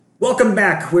Welcome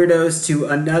back, weirdos, to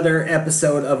another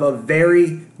episode of A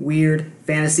Very Weird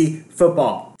Fantasy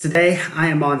Football. Today, I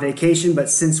am on vacation,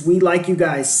 but since we like you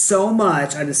guys so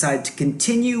much, I decided to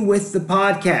continue with the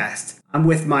podcast. I'm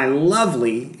with my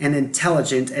lovely and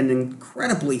intelligent and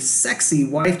incredibly sexy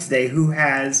wife today who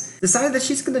has decided that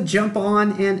she's going to jump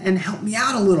on and help me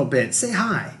out a little bit. Say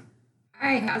hi.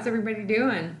 Hi, how's everybody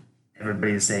doing?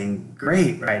 Everybody's saying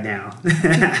great right now.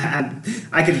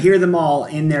 I could hear them all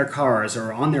in their cars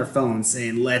or on their phones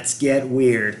saying, let's get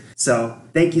weird. So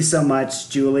thank you so much,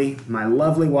 Julie, my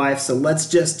lovely wife. So let's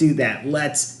just do that.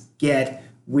 Let's get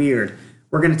weird.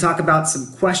 We're going to talk about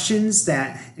some questions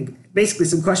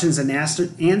some questions and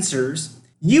answers.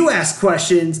 You ask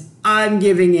questions, I'm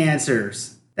giving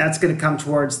answers. That's going to come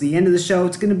towards the end of the show.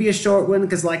 It's going to be a short one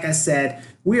because, like I said,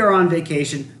 we are on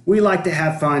vacation. We like to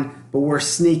have fun, but we're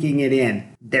sneaking it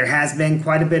in. There has been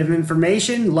quite a bit of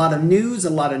information, a lot of news, a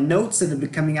lot of notes that have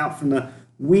been coming out from the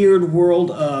weird world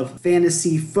of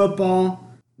fantasy football.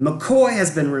 McCoy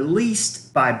has been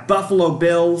released by Buffalo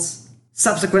Bills.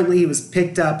 Subsequently, he was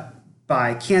picked up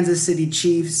by Kansas City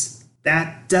Chiefs.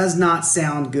 That does not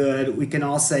sound good. We can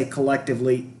all say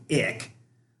collectively, ick.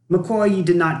 McCoy, you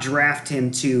did not draft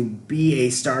him to be a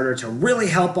starter to really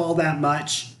help all that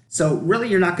much. So really,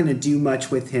 you're not going to do much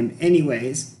with him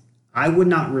anyways. I would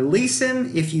not release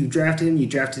him if you drafted him. You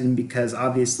drafted him because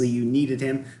obviously you needed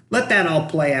him. Let that all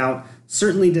play out.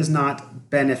 Certainly does not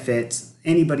benefit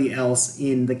anybody else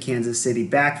in the Kansas City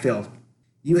backfield.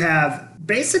 You have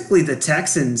basically the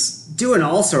Texans doing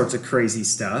all sorts of crazy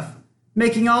stuff,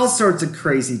 making all sorts of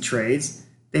crazy trades.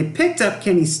 They picked up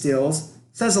Kenny Stills.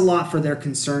 Says a lot for their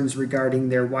concerns regarding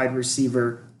their wide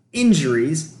receiver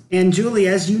injuries. And Julie,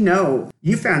 as you know,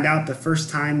 you found out the first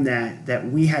time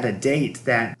that we had a date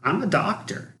that I'm a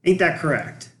doctor. Ain't that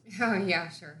correct? Oh, yeah,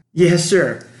 sure. Yeah,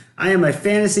 sure. I am a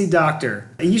fantasy doctor.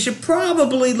 You should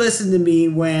probably listen to me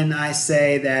when I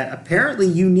say that apparently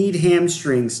you need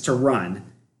hamstrings to run.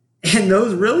 And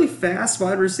those really fast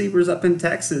wide receivers up in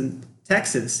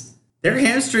Texas, their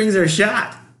hamstrings are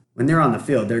shot. When they're on the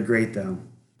field, they're great, though.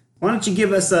 Why don't you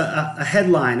give us a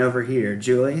headline over here,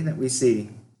 Julie, that we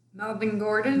see? Melvin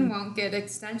Gordon won't get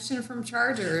extension from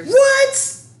Chargers.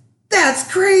 What?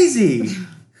 That's crazy.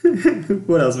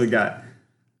 What else we got?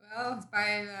 Well, it's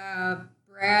by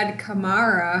Brad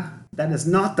Kamara. That is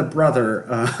not the brother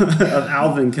of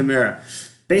Alvin Kamara.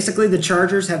 Basically, the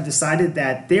Chargers have decided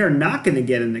that they are not going to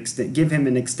give him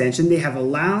an extension. They have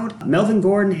allowed Melvin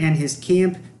Gordon and his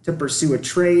camp to pursue a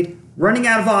trade, running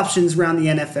out of options around the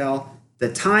NFL.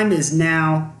 The time is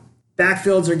now.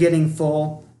 Backfields are getting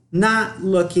full. Not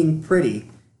looking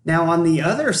pretty. Now, on the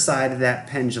other side of that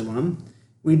pendulum,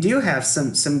 we do have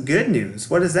some good news.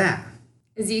 What is that?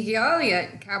 Ezekiel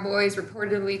Elliott, Cowboys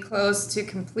reportedly close to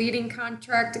completing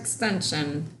contract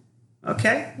extension.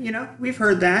 Okay, we've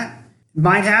heard that.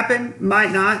 Might happen,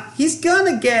 might not. He's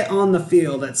going to get on the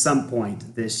field at some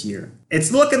point this year.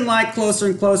 It's looking like closer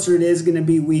and closer it is going to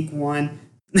be week 1.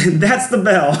 That's the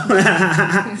bell.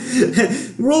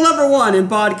 Rule number 1 in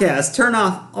podcasts, turn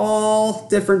off all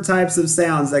different types of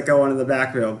sounds that go on in the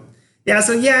background. Yeah,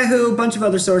 so Yahoo, a bunch of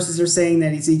other sources are saying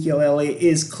that Ezekiel Elliott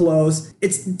is close.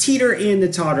 It's teeter and the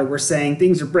totter. We're saying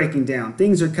things are breaking down.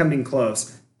 Things are coming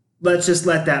close. Let's just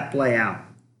let that play out.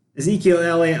 Ezekiel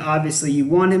Elliott, obviously, you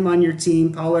want him on your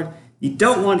team, Pollard. You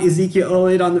don't want Ezekiel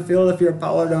Elliott on the field if you're a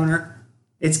Pollard owner.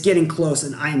 It's getting close,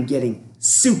 and I am getting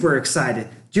super excited.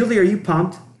 Julie, are you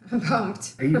pumped? I'm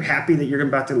pumped. Are you happy that you're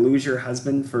about to lose your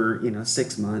husband for,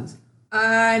 6 months?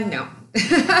 No.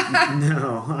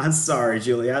 No, I'm sorry,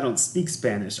 Julie. I don't speak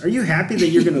Spanish. Are you happy that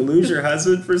you're going to lose your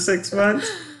husband for 6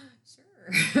 months?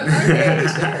 Sure. Okay,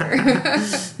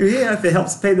 sure. Yeah, if it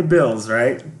helps pay the bills,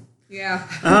 right? Yeah.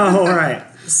 Oh, all right.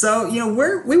 So,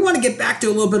 we want to get back to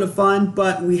a little bit of fun,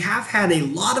 but we have had a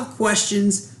lot of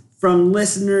questions from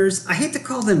listeners. I hate to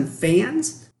call them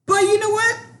fans, but you know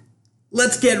what?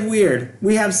 Let's get weird.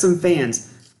 We have some fans.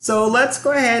 So let's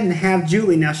go ahead and have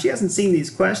Julie. Now, she hasn't seen these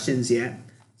questions yet.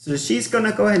 So she's going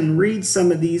to go ahead and read some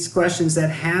of these questions that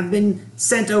have been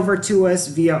sent over to us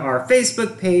via our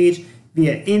Facebook page,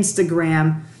 via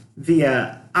Instagram,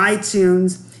 via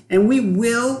iTunes. And we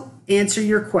will answer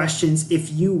your questions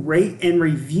if you rate and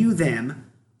review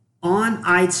them on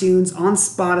iTunes, on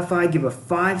Spotify. Give a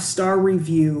 5-star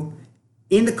review.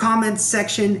 In the comments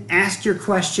section, ask your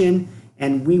question,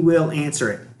 and we will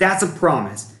answer it. That's a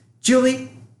promise.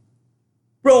 Julie,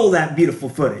 roll that beautiful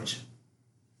footage.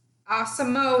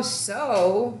 Awesome-o.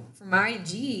 So, from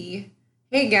IG,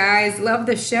 hey guys, love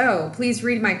the show. Please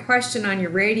read my question on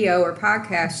your radio or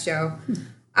podcast show.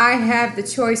 I have the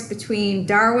choice between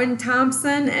Darwin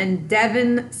Thompson and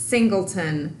Devin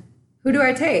Singleton. Who do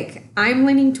I take? I'm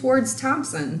leaning towards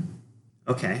Thompson.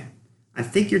 Okay. I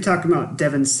think you're talking about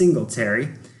Devin Singletary.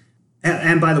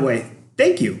 And by the way,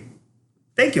 thank you.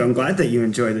 Thank you. I'm glad that you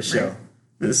enjoy the show.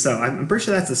 Right. So I'm pretty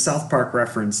sure that's a South Park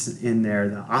reference in there,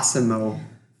 the Osimo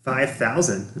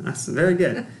 5000. That's very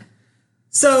good.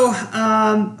 So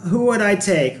who would I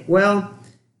take? Well,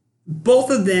 both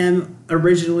of them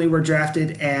originally were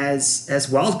drafted as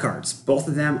wild cards. Both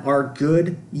of them are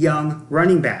good young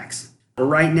running backs.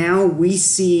 Right now, we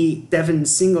see Devin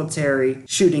Singletary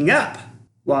shooting up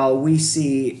while we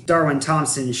see Darwin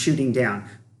Thompson shooting down.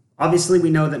 Obviously, we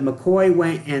know that McCoy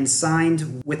went and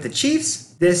signed with the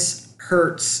Chiefs. This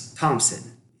hurts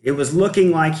Thompson. It was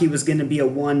looking like he was going to be a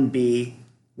 1B.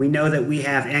 We know that we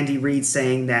have Andy Reid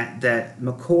saying that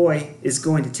McCoy is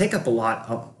going to take up a lot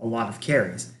of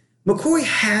carries. McCoy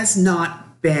has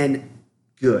not been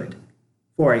good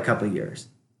for a couple of years.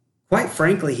 Quite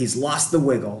frankly, he's lost the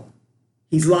wiggle.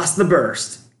 He's lost the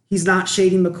burst. He's not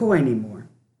Shady McCoy anymore.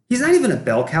 He's not even a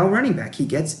bell cow running back. He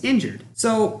gets injured.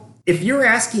 So if you're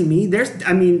asking me,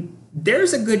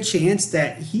 there's a good chance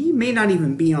that he may not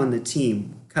even be on the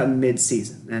team come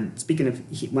mid-season. And speaking of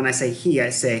when I say he, I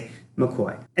say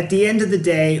McCoy. At the end of the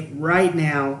day, right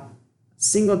now,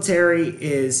 Singletary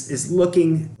is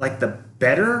looking like the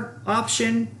better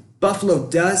option. Buffalo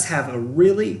does have a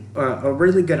really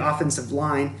good offensive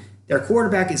line. Their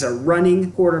quarterback is a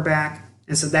running quarterback,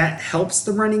 and so that helps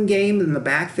the running game in the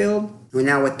backfield. And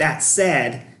now with that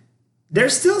said,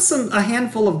 there's still a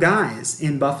handful of guys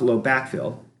in Buffalo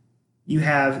backfield. You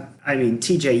have,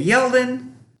 TJ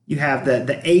Yeldon. You have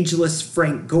the ageless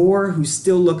Frank Gore, who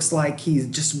still looks like he's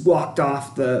just walked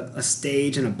off a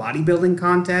stage in a bodybuilding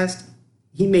contest.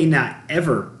 He may not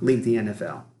ever leave the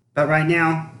NFL. But right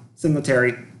now,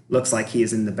 Singletary looks like he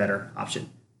is in the better option.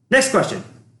 Next question.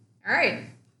 All right.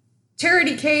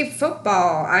 Charity Cave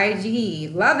Football,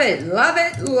 IG. Love it, love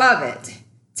it, love it.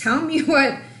 Tell me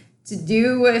what to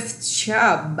do with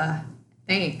Chubb.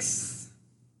 Thanks.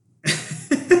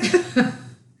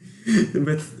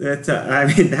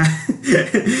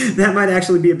 That might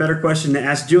actually be a better question to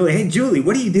ask Julie. Hey, Julie,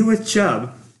 what do you do with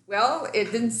Chubb? Well,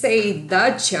 it didn't say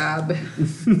the Chubb.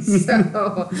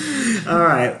 So. All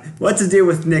right. What to do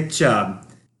with Nick Chubb?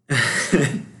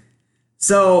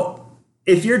 So,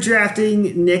 if you're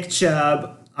drafting Nick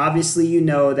Chubb, obviously you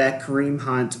know that Kareem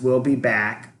Hunt will be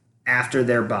back after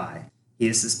their bye. He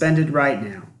is suspended right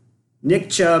now. Nick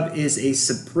Chubb is a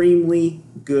supremely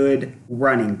good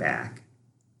running back.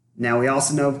 Now, we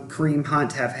also know Kareem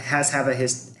Hunt has had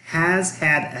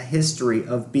a history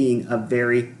of being a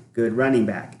very good running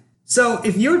back. So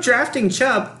if you're drafting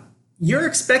Chubb, you're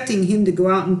expecting him to go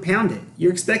out and pound it.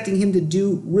 You're expecting him to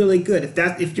do really good.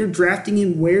 If you're drafting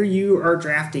him where you are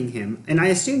drafting him, and I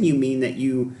assume you mean that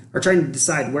you are trying to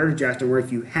decide where to draft him or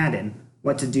if you had him,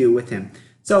 what to do with him.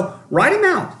 So write him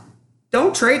out.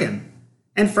 Don't trade him.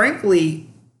 And frankly,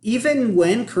 even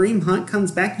when Kareem Hunt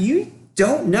comes back, you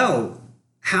don't know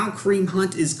how Kareem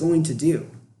Hunt is going to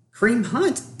do. Kareem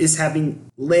Hunt is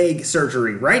having leg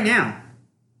surgery right now.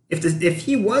 If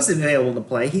he was available to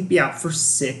play, he'd be out for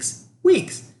 6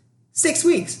 weeks. 6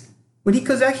 weeks. When he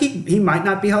comes back, he might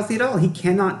not be healthy at all. He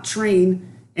cannot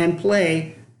train and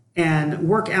play and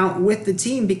work out with the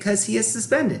team because he is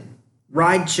suspended.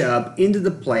 Ride Chubb into the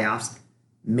playoffs.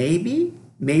 Maybe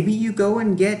you go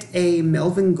and get a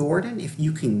Melvin Gordon if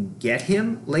you can get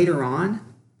him later on.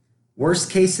 Worst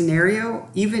case scenario,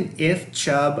 even if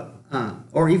Chubb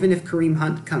or even if Kareem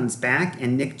Hunt comes back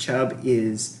and Nick Chubb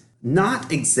is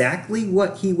not exactly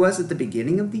what he was at the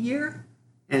beginning of the year,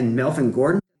 and Melvin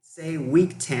Gordon, say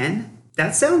week 10,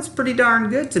 that sounds pretty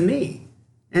darn good to me.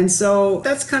 And so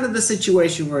that's kind of the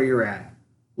situation where you're at.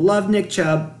 Love Nick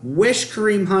Chubb. Wish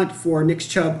Kareem Hunt for Nick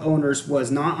Chubb owners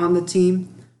was not on the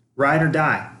team. Ride or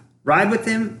die. Ride with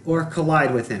him or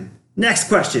collide with him. Next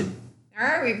question. All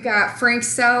right, we've got Frank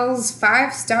Sells,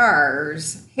 5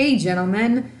 stars. Hey,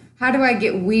 gentlemen. How do I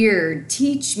get weird?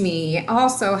 Teach me.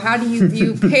 Also, how do you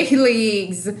view pay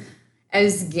leagues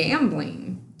as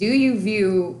gambling? Do you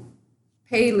view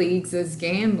pay leagues as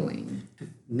gambling?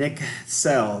 Nick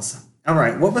Sells. All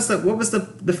right. What was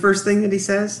the first thing that he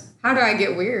says? How do I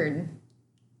get weird?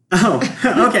 Oh,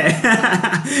 okay.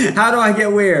 How do I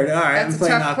get weird? All right. That's a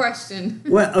tough question.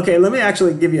 Well, okay. Let me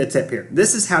actually give you a tip here.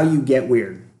 This is how you get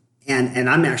weird, and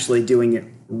I'm actually doing it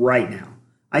right now.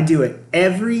 I do it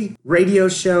every radio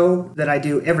show that I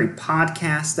do, every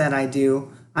podcast that I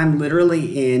do. I'm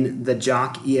literally in the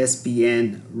Jock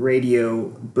ESPN radio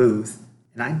booth,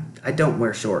 and I don't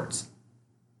wear shorts.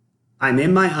 I'm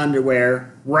in my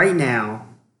underwear right now.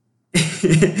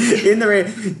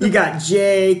 You got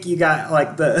Jake, you got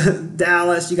like the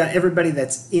Dallas, you got everybody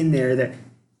that's in there.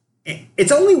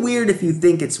 It's only weird if you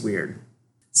think it's weird.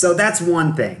 So that's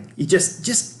one thing. You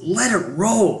just let it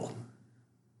roll.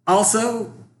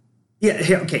 Also,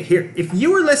 here. If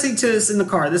you were listening to this in the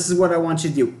car, this is what I want you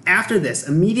to do. After this,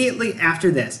 immediately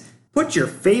after this, put your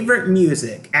favorite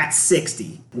music at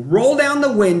 60. Roll down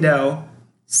the window.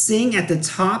 Sing at the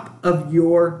top of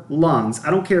your lungs. I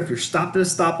don't care if you're stopped at a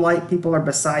stoplight, people are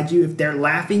beside you. If they're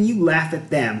laughing, you laugh at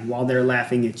them while they're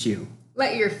laughing at you.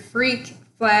 Let your freak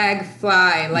flag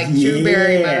fly, like Drew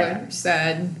Barrymore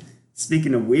said.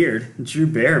 Speaking of weird, Drew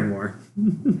Barrymore.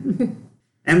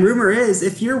 And rumor is,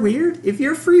 if you're weird, if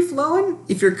you're free-flowing,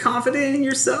 if you're confident in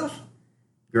yourself,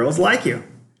 girls like you.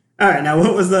 All right, now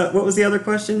what was the other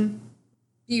question?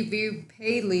 Do you view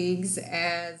pay leagues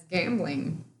as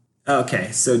gambling?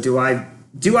 Okay, so do I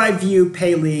view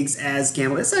pay leagues as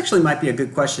gambling? This actually might be a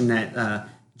good question that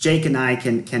Jake and I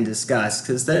can discuss,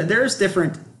 because there's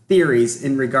different theories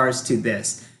in regards to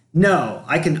this. No,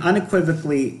 I can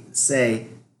unequivocally say,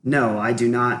 no, I do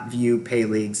not view pay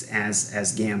leagues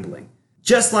as gambling.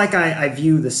 Just like I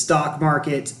view the stock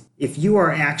market, if you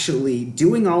are actually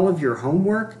doing all of your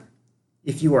homework,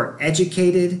 if you are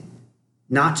educated,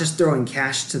 not just throwing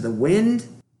cash to the wind.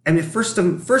 I mean, first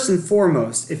and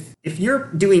foremost, if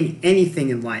you're doing anything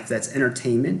in life that's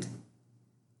entertainment,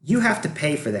 you have to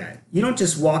pay for that. You don't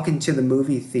just walk into the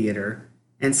movie theater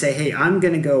and say, hey, I'm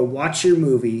going to go watch your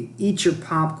movie, eat your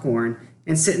popcorn,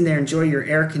 and sit in there and enjoy your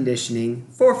air conditioning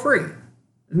for free.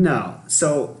 No.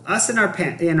 So us in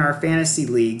our fantasy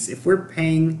leagues, if we're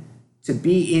paying to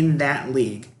be in that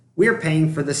league, we're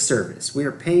paying for the service. We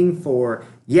are paying for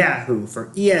Yahoo, for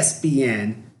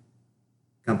ESPN,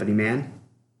 company man,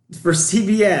 for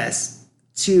CBS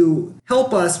to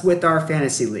help us with our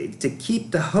fantasy league, to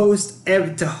keep to host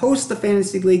the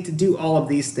fantasy league, to do all of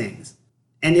these things.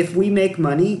 And if we make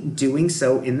money doing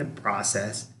so in the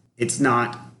process, it's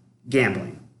not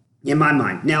gambling in my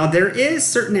mind. Now, there is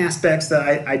certain aspects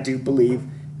that I do believe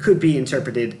could be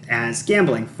interpreted as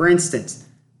gambling. For instance,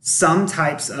 some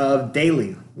types of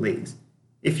daily leagues.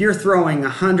 If you're throwing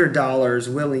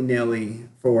 $100 willy-nilly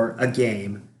for a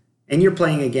game and you're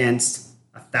playing against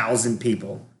 1,000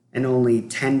 people and only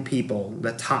 10 people,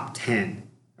 the top 10,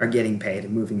 are getting paid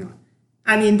and moving on.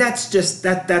 I mean,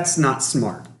 that's not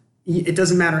smart. It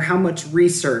doesn't matter how much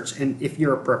research and if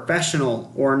you're a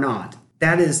professional or not.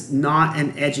 That is not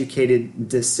an educated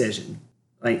decision.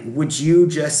 Like, would you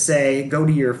just go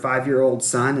to your 5-year-old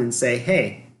son and say,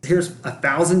 hey, here's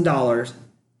 $1,000,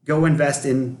 go invest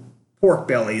in pork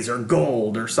bellies or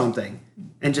gold or something,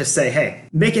 and just say, hey,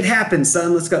 make it happen,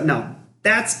 son, let's go. No,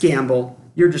 that's gamble.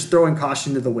 You're just throwing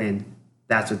caution to the wind.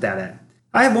 That's what that is.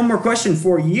 I have one more question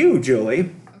for you,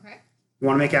 Julie. Okay. You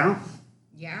want to make out?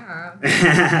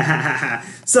 Yeah.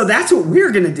 So that's what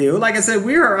we're going to do. Like I said,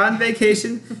 we are on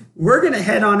vacation. We're going to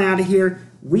head on out of here.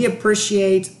 We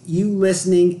appreciate you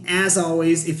listening. As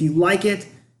always, if you like it,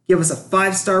 give us a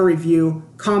 5-star review,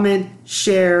 comment,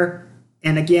 share.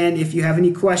 And again, if you have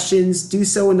any questions, do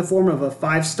so in the form of a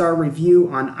 5-star review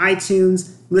on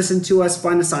iTunes. Listen to us,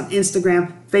 find us on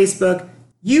Instagram, Facebook,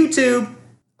 YouTube.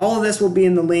 All of this will be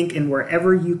in the link in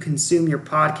wherever you consume your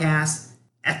podcasts.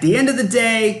 At the end of the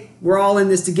day, we're all in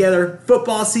this together.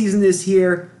 Football season is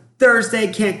here.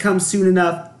 Thursday can't come soon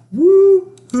enough.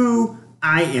 Woo-hoo.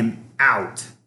 I am out.